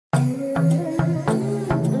Good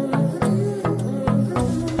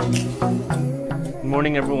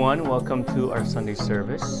morning, everyone. Welcome to our Sunday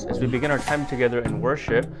service. As we begin our time together in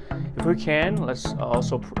worship, if we can, let's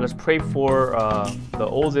pray for the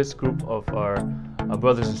oldest group of our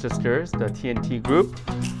brothers and sisters, the TNT group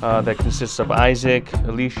that consists of Isaac,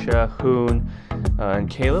 Alicia, Hoon, and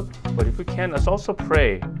Caleb. But if we can, let's also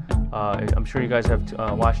pray. I'm sure you guys have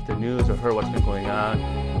watched the news or heard what's been going on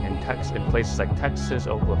in places like Texas,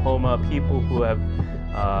 Oklahoma, people who have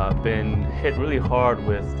been hit really hard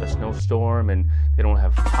with the snowstorm, and they don't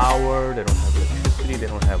have power, they don't have electricity, they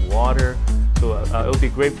don't have water. So it would be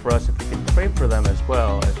great for us if we can pray for them as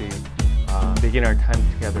well as we begin our time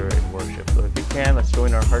together in worship. So if you can, let's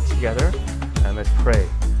join our hearts together and let's pray.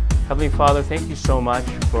 Heavenly Father, thank you so much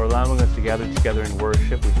for allowing us to gather together in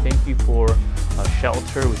worship. We thank you for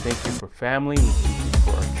shelter, we thank you for family, we thank you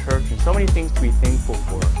for our church, and so many things to be thankful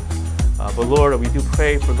for. But Lord, we do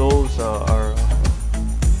pray for those who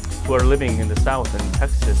are living in the South, in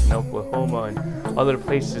Texas, and Oklahoma, and other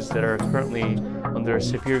places that are currently under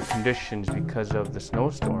severe conditions because of the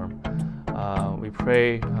snowstorm. We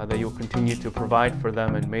pray that you'll continue to provide for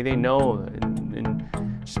them, and may they know, in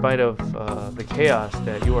spite of the chaos,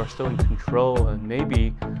 that you are still in control, and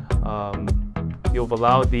maybe you've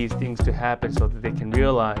allowed these things to happen so that they can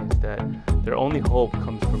realize that their only hope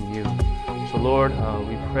comes from you. So Lord,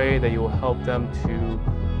 we pray that you will help them to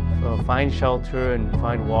find shelter and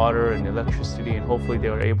find water and electricity, and hopefully they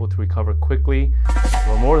are able to recover quickly.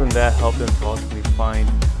 But more than that, help them to ultimately find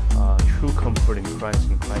true comfort in Christ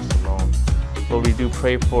and Christ alone. Lord, we do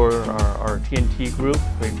pray for our TNT group,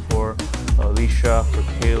 pray for Alicia, for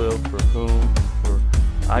Caleb, for Hoon, for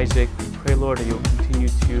Isaac. We pray, Lord, that you'll continue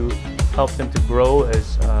to help them to grow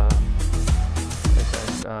as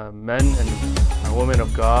men and women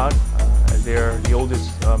of God. As they're the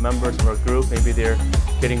oldest members of our group, maybe as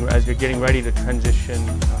they're getting ready to transition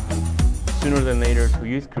sooner than later to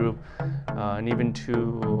youth group and even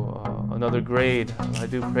to another grade. I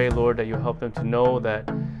do pray, Lord, that you help them to know that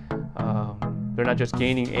they're not just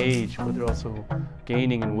gaining age, but they're also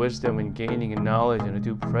gaining in wisdom and gaining in knowledge. And I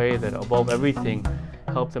do pray that above everything,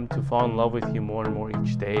 help them to fall in love with you more and more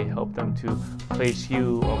each day. Help them to place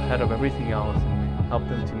you ahead of everything else, and help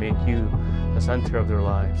them to make you the center of their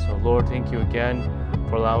lives. So Lord, thank you again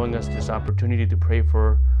for allowing us this opportunity to pray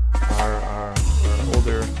for our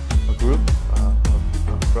older group of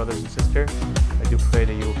brothers and sisters. I do pray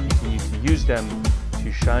that you will continue to use them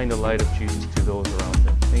to shine the light of Jesus to those around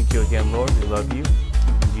them. Thank you again, Lord. We love you.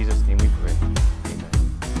 In Jesus' name we pray. Amen.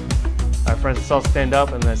 All right, friends, let's all stand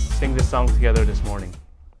up and let's sing this song together this morning.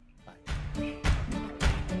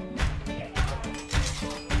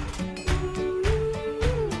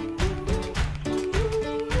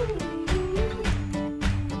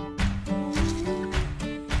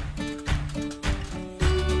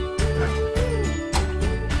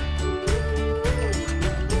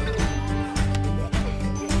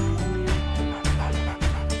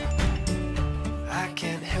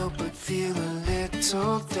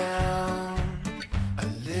 Down, a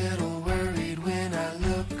little worried when I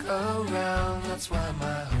look around. That's why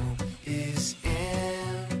my hope is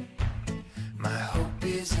in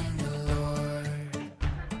the Lord.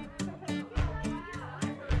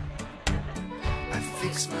 I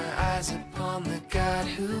fix my eyes upon the God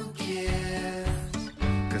who gives,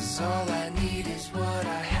 'cause all I need is what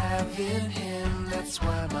I have in him. That's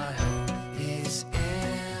why my hope is in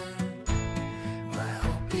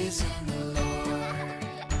the Lord.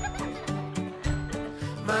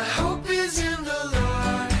 My hope is in the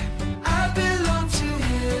Lord, I belong to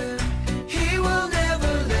him, he will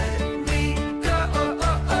never let me go.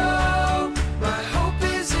 My hope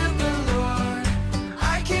is in the Lord,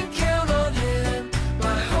 I can count on him,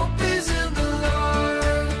 my hope is in the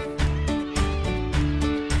Lord.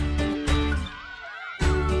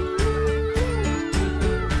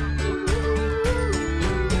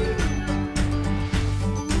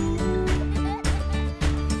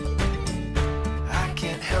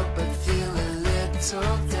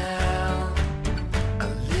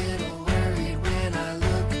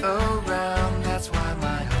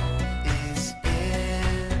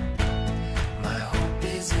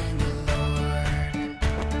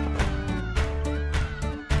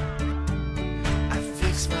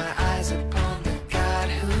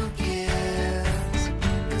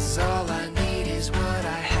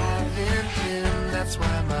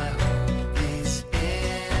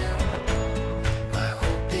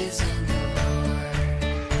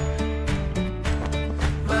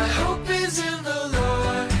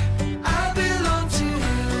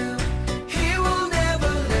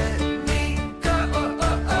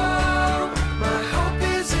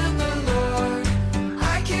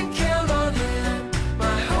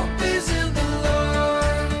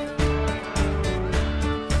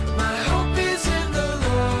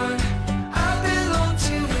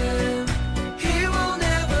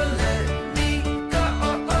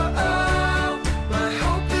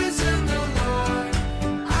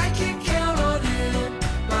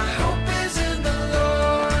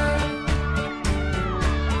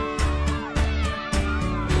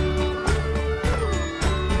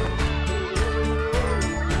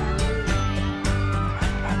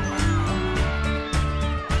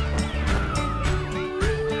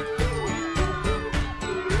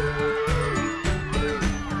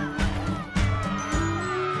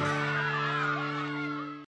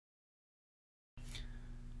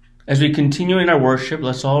 As we continue in our worship,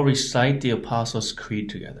 let's all recite the Apostles' Creed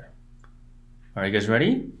together. Are you guys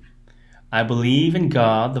ready? I believe in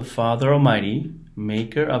God, the Father Almighty,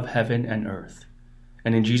 maker of heaven and earth,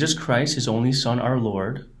 and in Jesus Christ, his only Son, our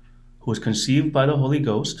Lord, who was conceived by the Holy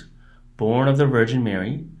Ghost, born of the Virgin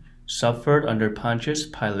Mary, suffered under Pontius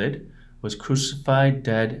Pilate, was crucified,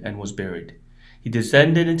 dead, and was buried. He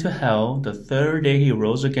descended into hell. The third day he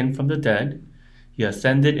rose again from the dead. He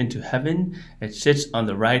ascended into heaven and sits on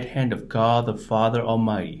the right hand of God the Father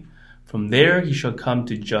Almighty. From there he shall come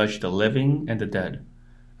to judge the living and the dead.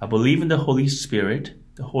 I believe in the Holy Spirit,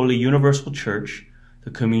 the holy universal church,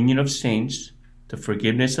 the communion of saints, the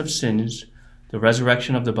forgiveness of sins, the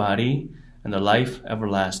resurrection of the body, and the life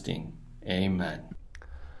everlasting. Amen.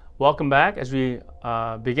 Welcome back. As we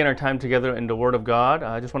begin our time together in the Word of God,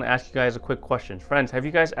 I just want to ask you guys a quick question. Friends, have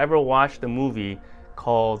you guys ever watched the movie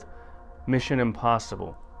called Mission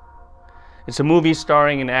Impossible? It's a movie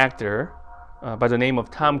starring an actor by the name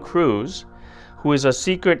of Tom Cruise, who is a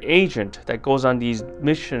secret agent that goes on these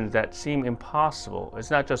missions that seem impossible.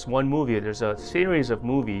 It's not just one movie, there's a series of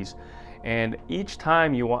movies, and each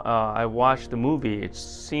time I watch the movie, it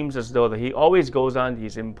seems as though that he always goes on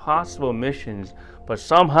these impossible missions, but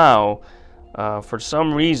somehow, for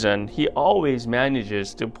some reason, he always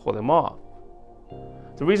manages to pull them off.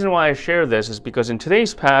 The reason why I share this is because in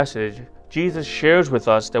today's passage, Jesus shares with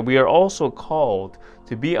us that we are also called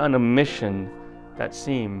to be on a mission that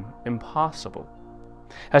seem impossible.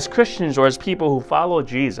 As Christians or as people who follow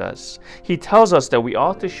Jesus, he tells us that we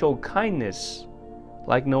ought to show kindness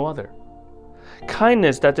like no other.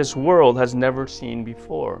 Kindness that this world has never seen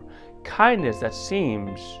before. Kindness that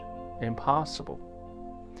seems impossible.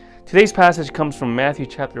 Today's passage comes from Matthew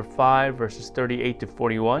chapter 5, verses 38 to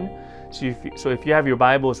 41. So if you have your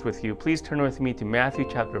Bibles with you, please turn with me to Matthew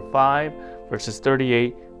chapter 5, verses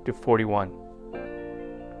 38 to 41.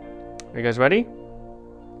 Are you guys ready?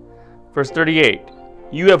 Verse 38.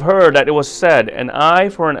 You have heard that it was said, an eye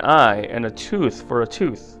for an eye and a tooth for a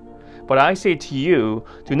tooth. But I say to you,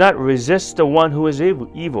 do not resist the one who is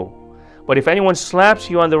evil. But if anyone slaps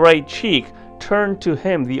you on the right cheek, turn to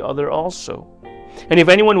him the other also. And if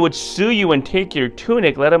anyone would sue you and take your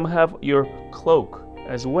tunic, let him have your cloak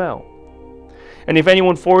as well. And if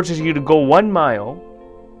anyone forces you to go 1 mile,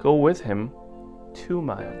 go with him 2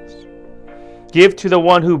 miles. Give to the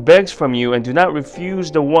one who begs from you, and do not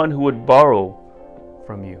refuse the one who would borrow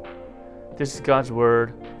from you. This is God's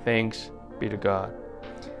word. Thanks be to God.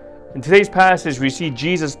 In today's passage, we see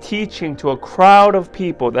Jesus teaching to a crowd of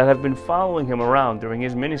people that have been following him around during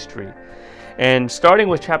his ministry. And starting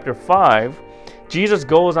with chapter 5, Jesus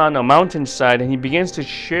goes on a mountainside and he begins to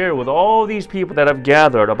share with all these people that have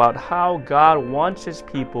gathered about how God wants his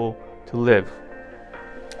people to live.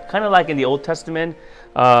 Kind of like in the Old Testament,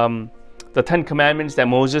 the 10 Commandments that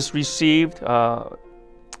Moses received, and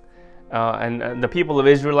the people of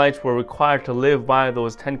Israelites were required to live by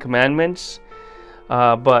those 10 Commandments.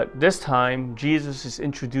 But this time, Jesus is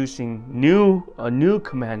introducing a new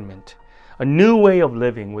commandment, a new way of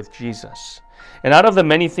living with Jesus. And out of the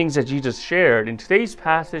many things that Jesus shared, in today's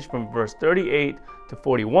passage from verse 38 to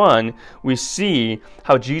 41, we see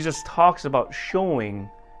how Jesus talks about showing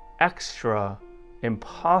extra,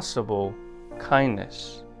 impossible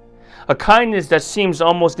kindness. A kindness that seems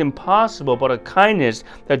almost impossible, but a kindness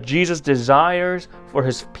that Jesus desires for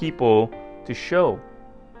his people to show.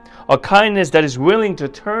 A kindness that is willing to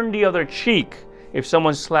turn the other cheek if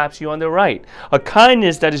someone slaps you on the right. A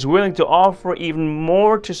kindness that is willing to offer even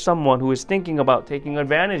more to someone who is thinking about taking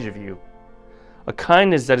advantage of you. A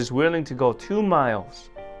kindness that is willing to go 2 miles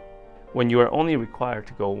when you are only required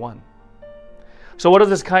to go 1. So what does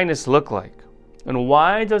this kindness look like? And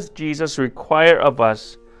why does Jesus require of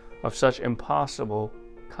us of such impossible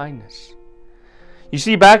kindness? You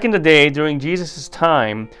see, back in the day, during Jesus'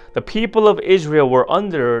 time, the people of Israel were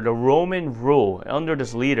under the Roman rule, under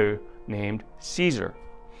this leader named Caesar.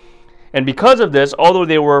 And because of this, although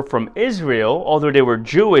they were from Israel, although they were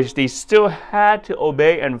Jewish, they still had to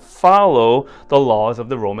obey and follow the laws of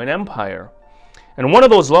the Roman Empire. And one of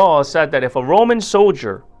those laws said that if a Roman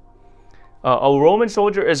soldier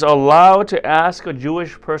is allowed to ask a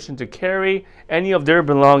Jewish person to carry any of their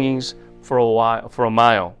belongings for a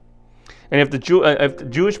mile. And if the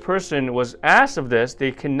Jewish person was asked of this,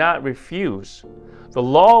 they cannot refuse. The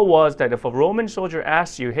law was that if a Roman soldier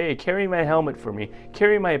asks you, hey, carry my helmet for me,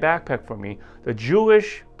 carry my backpack for me, the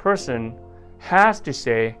Jewish person has to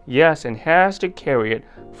say yes and has to carry it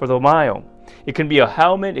for the mile. It can be a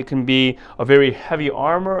helmet, it can be a very heavy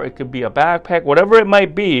armor, it could be a backpack, whatever it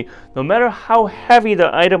might be. No matter how heavy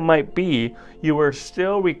the item might be, you were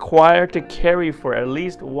still required to carry for at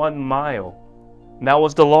least 1 mile And that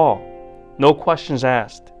was the law. No questions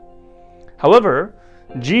asked. However,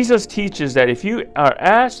 Jesus teaches that if you are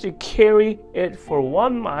asked to carry it for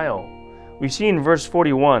 1 mile, we see in verse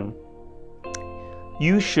 41,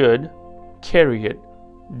 you should carry it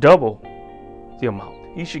double the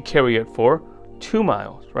amount. You should carry it for 2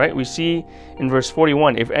 miles, right? We see in verse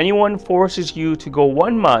 41, if anyone forces you to go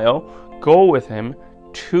 1 mile, go with him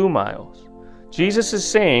 2 miles. Jesus is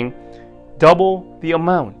saying double the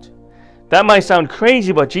amount. That might sound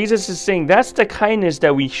crazy, but Jesus is saying that's the kindness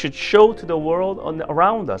that we should show to the world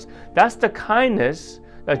around us. That's the kindness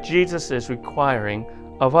that Jesus is requiring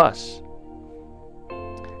of us.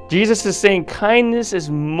 Jesus is saying kindness is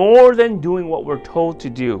more than doing what we're told to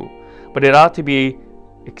do, but it ought to be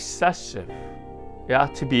excessive. It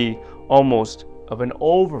ought to be almost of an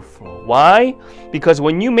overflow. Why? Because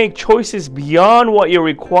when you make choices beyond what you're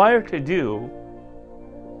required to do,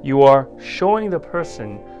 you are showing the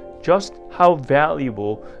person just how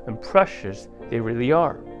valuable and precious they really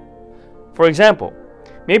are. For example,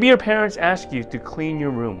 maybe your parents ask you to clean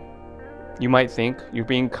your room. You might think you're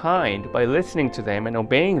being kind by listening to them and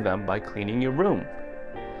obeying them by cleaning your room.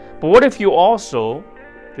 But what if you also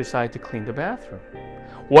decide to clean the bathroom?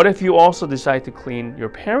 What if you also decide to clean your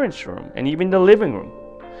parents' room and even the living room?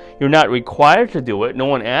 You're not required to do it. No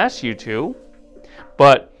one asks you to.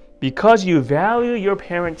 But because you value your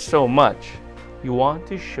parents so much, you want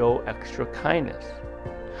to show extra kindness.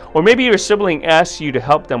 Or maybe your sibling asks you to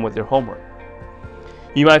help them with their homework.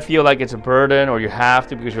 You might feel like it's a burden or you have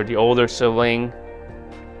to because you're the older sibling.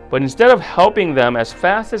 But instead of helping them as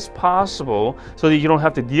fast as possible so that you don't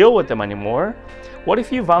have to deal with them anymore, what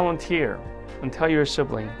if you volunteer and tell your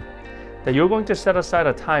sibling that you're going to set aside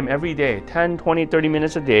a time every day, 10, 20, 30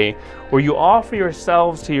 minutes a day, where you offer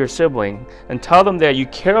yourselves to your sibling and tell them that you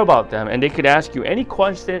care about them and they could ask you any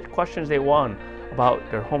questions they want about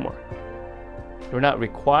their homework. You're not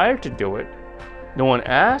required to do it. No one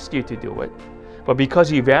asked you to do it. But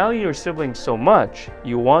because you value your siblings so much,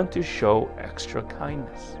 you want to show extra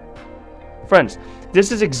kindness. Friends,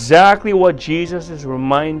 this is exactly what Jesus is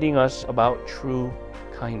reminding us about true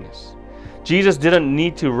kindness. Jesus didn't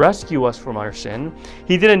need to rescue us from our sin.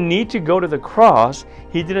 He didn't need to go to the cross.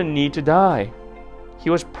 He didn't need to die. He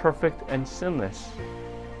was perfect and sinless.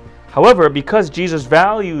 However, because Jesus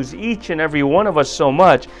values each and every one of us so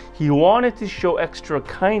much, He wanted to show extra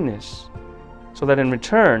kindness so that in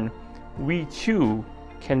return, we too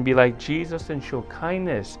can be like Jesus and show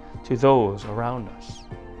kindness to those around us.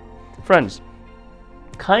 Friends,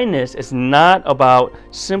 kindness is not about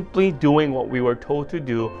simply doing what we were told to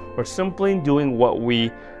do or simply doing what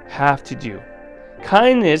we have to do.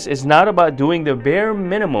 Kindness is not about doing the bare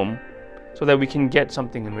minimum so that we can get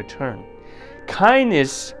something in return.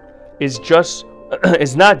 Kindness is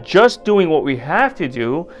not just doing what we have to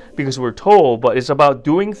do because we're told, but it's about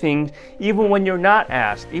doing things even when you're not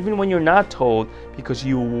asked, even when you're not told, because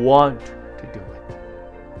you want to do it.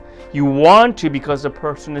 You want to because the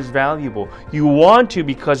person is valuable. You want to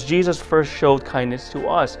because Jesus first showed kindness to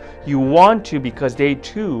us. You want to because they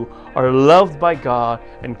too are loved by God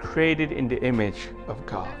and created in the image of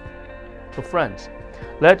God. So friends,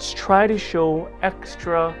 let's try to show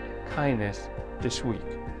extra kindness this week.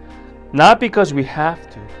 Not because we have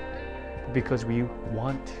to, but because we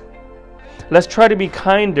want to. Let's try to be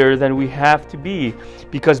kinder than we have to be,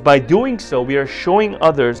 because by doing so, we are showing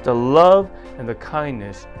others the love and the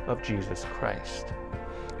kindness of Jesus Christ.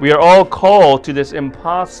 We are all called to this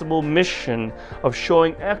impossible mission of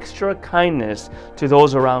showing extra kindness to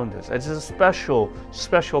those around us. It's a special,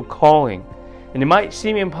 special calling. And it might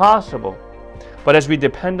seem impossible, but as we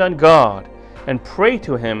depend on God and pray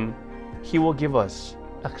to Him, He will give us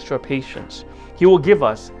extra patience. He will give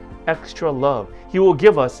us extra love. He will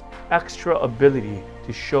give us extra ability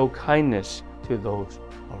to show kindness to those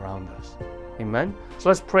around us. Amen? So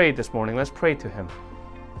let's pray this morning. Let's pray to Him.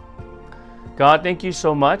 God, thank you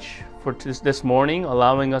so much for this morning,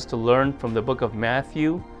 allowing us to learn from the book of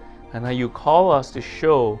Matthew and how you call us to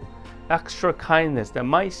show extra kindness that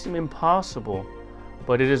might seem impossible,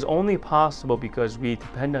 but it is only possible because we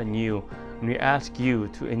depend on you and we ask you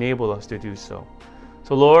to enable us to do so.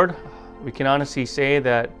 So Lord, we can honestly say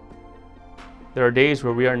that there are days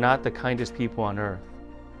where we are not the kindest people on earth.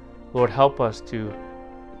 Lord, help us to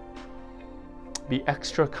be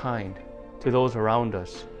extra kind to those around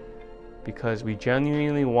us because we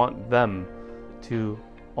genuinely want them to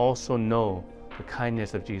also know the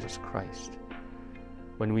kindness of Jesus Christ.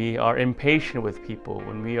 When we are impatient with people,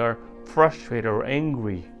 when we are frustrated or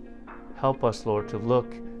angry, help us, Lord, to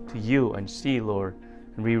look to you and see, Lord,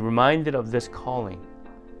 and be reminded of this calling,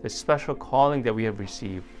 this special calling that we have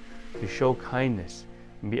received to show kindness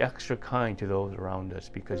and be extra kind to those around us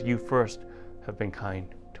because you first have been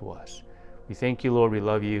kind to us. We thank you, Lord. We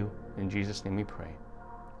love you. In Jesus' name we pray.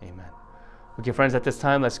 Amen. Okay, friends, at this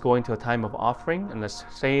time, let's go into a time of offering and let's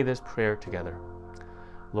say this prayer together.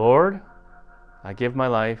 Lord, I give my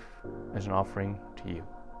life as an offering to you.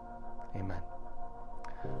 Amen.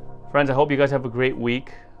 Friends, I hope you guys have a great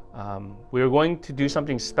week. We are going to do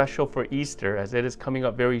something special for Easter as it is coming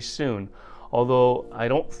up very soon. Although I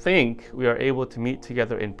don't think we are able to meet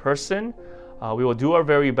together in person, we will do our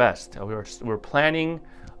very best. We're planning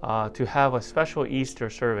to have a special Easter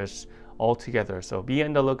service all together. So be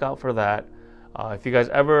on the lookout for that. If you guys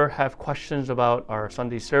ever have questions about our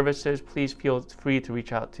Sunday services, please feel free to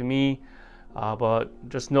reach out to me. But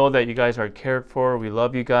just know that you guys are cared for. We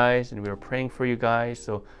love you guys and we are praying for you guys.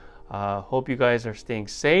 So hope you guys are staying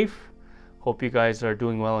safe. Hope you guys are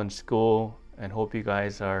doing well in school and hope you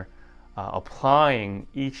guys are applying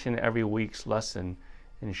each and every week's lesson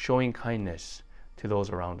and showing kindness to those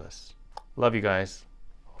around us. Love you guys.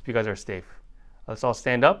 Hope you guys are safe. Let's all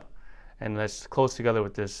stand up and let's close together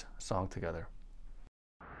with this song together.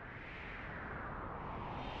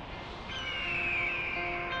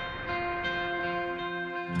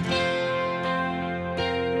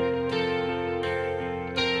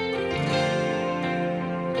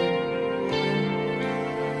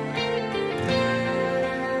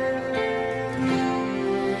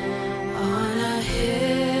 On a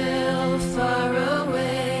hill far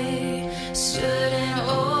away stood an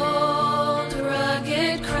old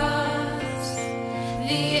rugged cross,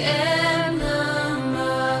 the emblem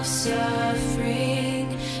of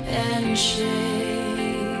suffering and shame.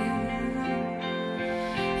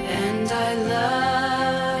 And I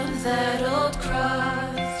love that old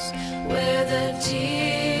cross where the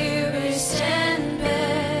dearest and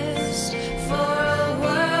best for a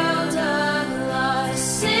world of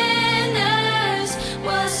lost sinners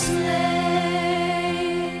was slain.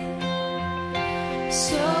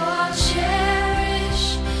 So I'll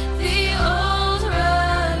cherish the old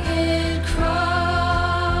rugged cross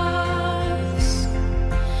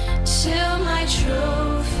till my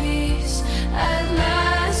trophies at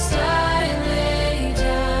last I lay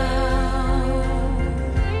down.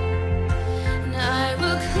 And I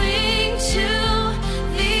will cling to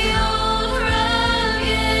the old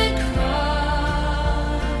rugged cross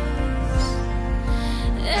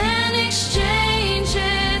and exchange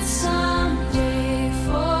it someday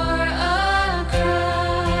for a crown.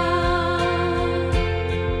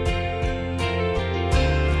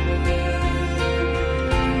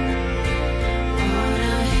 On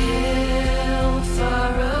a hill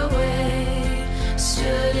far away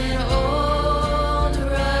stood an old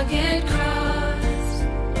rugged cross,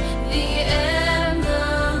 the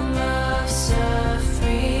emblem of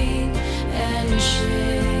suffering and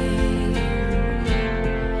shame.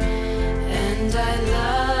 And I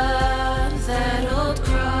love that old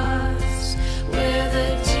cross where the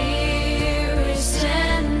dearest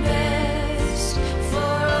and best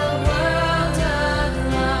for a world of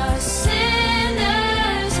lost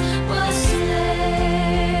sinners was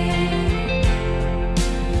slain.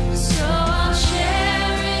 So I'll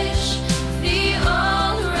cherish the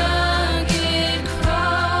old rugged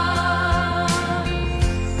cross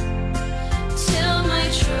till my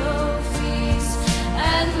trophies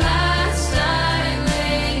at last I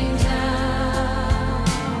lay down.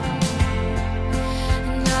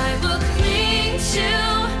 And I will cling to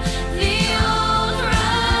the old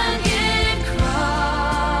rugged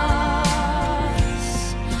cross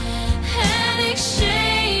and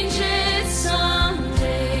exchange it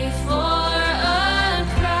someday for a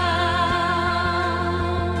crown.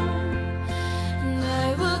 And I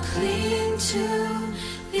will cling to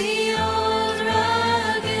the old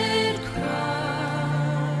rugged cross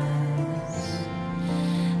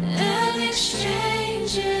and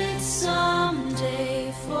exchange it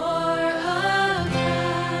someday for a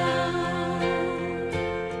crown.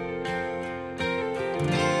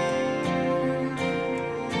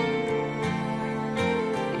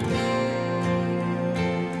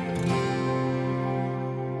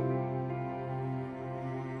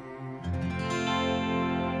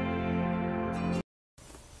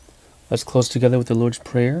 Let's close together with the Lord's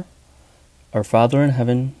Prayer. Our Father in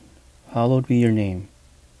heaven, hallowed be your name.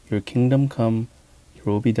 Your kingdom come, your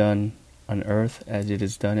will be done, on earth as it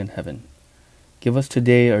is done in heaven. Give us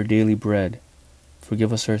today our daily bread.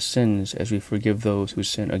 Forgive us our sins as we forgive those who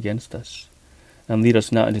sin against us. And lead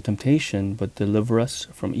us not into temptation, but deliver us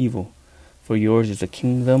from evil. For yours is the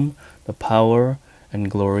kingdom, the power,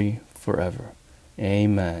 and glory forever.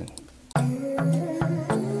 Amen.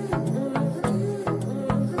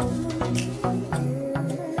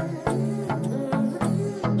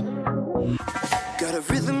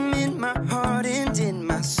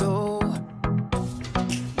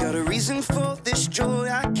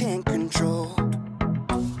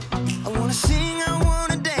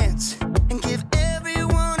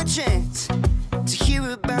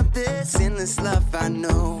 this love I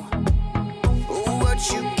know. Oh, what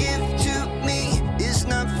you give to me is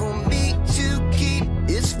not for me to keep,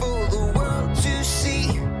 it's for the world to see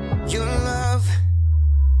your love.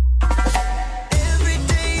 Every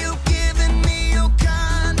day you're giving me your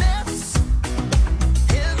kindness,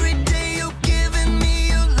 every day you're giving me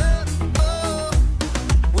your love. Oh,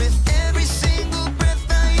 with every single breath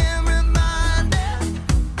I am reminded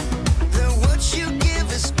that what you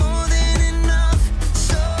give is more than enough.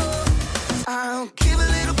 So I'll give a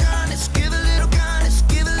little kindness, give a little kindness,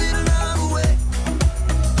 give a little love away.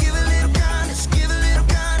 Give a little kindness, give a little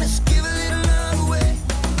kindness, give a little love away.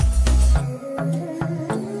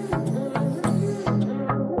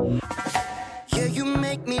 Yeah, you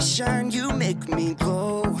make me shine, you make me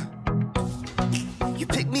glow. You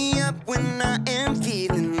pick me up when I am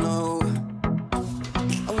feeling low.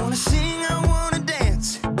 I wanna sing, I wanna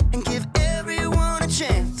dance, and give everyone a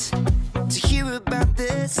chance to hear about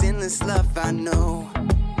this endless love I know.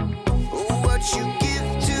 Oh, what you give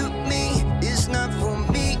to me is not for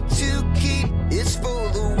me to keep, it's for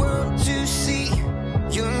the world to see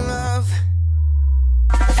your love.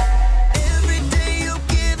 Every day you're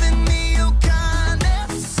giving me your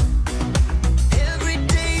kindness, every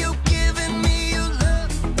day you're giving me your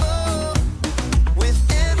love. Oh, with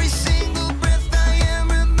every single breath I am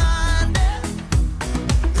reminded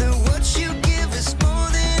that what you give is more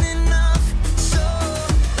than enough. So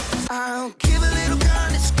I'll give a little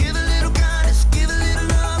kindness, give a little kindness, give a little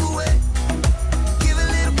love away. Give a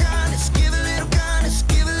little kindness, give a little kindness,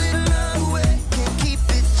 give a little love away. Can't keep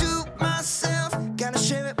it to myself, gotta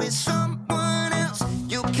share it with someone else.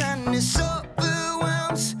 Your kindness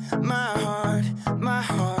overwhelms my heart, my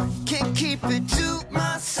heart. Can't keep it to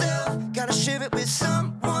myself, gotta share it with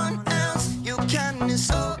someone else. Your kindness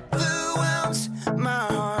overwhelms my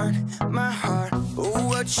heart, my heart. Oh,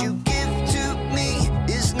 what you give to me